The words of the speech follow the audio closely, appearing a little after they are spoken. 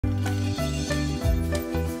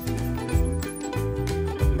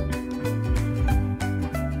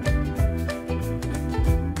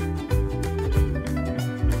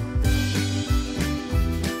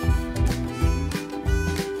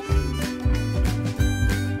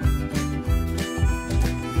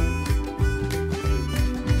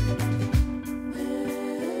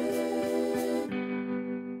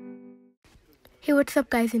what's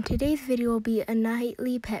up guys, in today's video will be a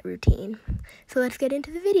nightly pet routine. So let's get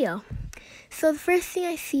into the video. So the first thing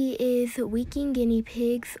I see is weaking guinea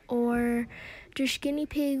pigs, or just guinea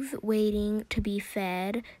pigs waiting to be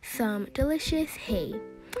fed some delicious hay.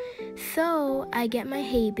 So I get my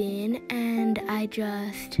hay bin and I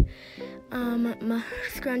just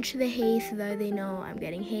scrunch the hay so that they know I'm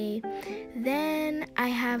getting hay. Then I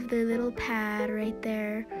have their little pad right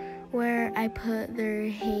there where I put their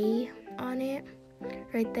hay on it,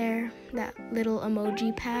 right there, that little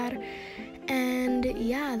emoji pad. And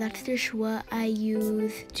yeah, that's just what I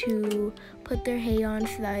use to put their hay on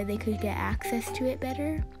so that they could get access to it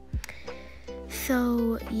better.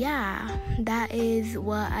 So yeah, that is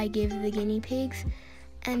what I give the guinea pigs.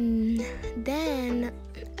 And then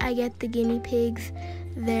I get the guinea pigs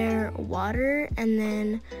their water and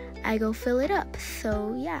then I go fill it up.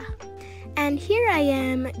 So yeah. And here I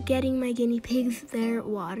am getting my guinea pigs their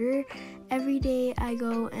water. Every day I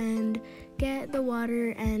go and get the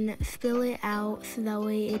water and spill it out so that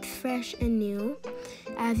way it's fresh and new,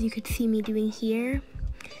 as you could see me doing here.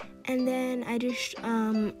 And then I just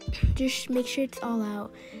make sure it's all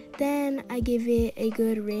out. Then I give it a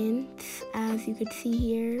good rinse, as you could see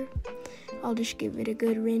here. I'll just give it a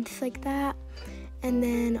good rinse like that, and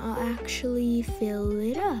then I'll actually fill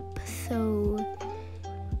it up. So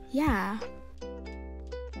yeah.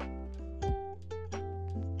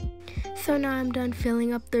 So now I'm done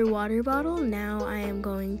filling up their water bottle. Now I am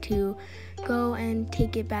going to go and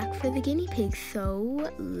take it back for the guinea pigs.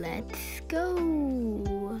 So let's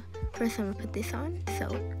go. First I'm gonna put this on, so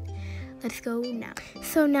let's go now.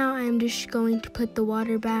 So now I'm just going to put the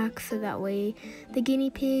water back so that way the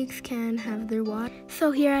guinea pigs can have their water.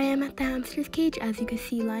 So here I am at the hamster's cage, as you can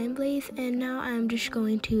see Lionblaze, and now I'm just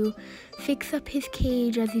going to fix up his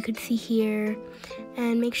cage, as you could see here,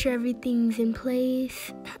 and make sure everything's in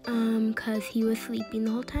place, cause he was sleeping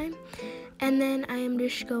the whole time. And then I am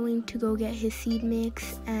just going to go get his seed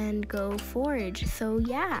mix and go forage. So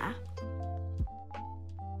yeah.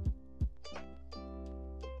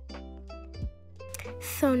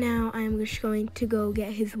 So now I'm just going to go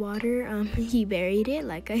get his water. He buried it,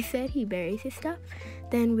 like I said, he buries his stuff.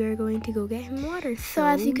 Then we're going to go get him water. So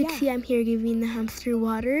as you can see, I'm here giving the hamster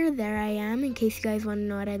water. There I am, in case you guys want to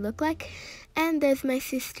know what I look like. And there's my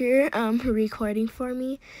sister recording for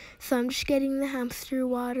me. So I'm just getting the hamster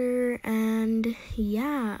water, and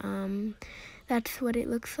yeah, that's what it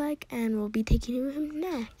looks like, and we'll be taking him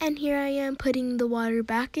now. And here I am putting the water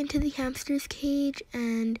back into the hamster's cage,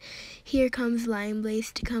 and here comes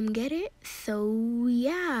Lionblaze to come get it. So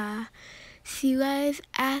yeah, see you guys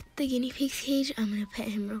at the guinea pig's cage. I'm gonna pet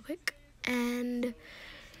him real quick. And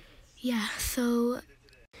yeah, so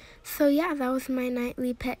yeah, that was my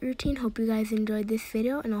nightly pet routine. Hope you guys enjoyed this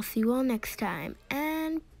video, and I'll see you all next time,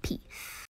 and peace.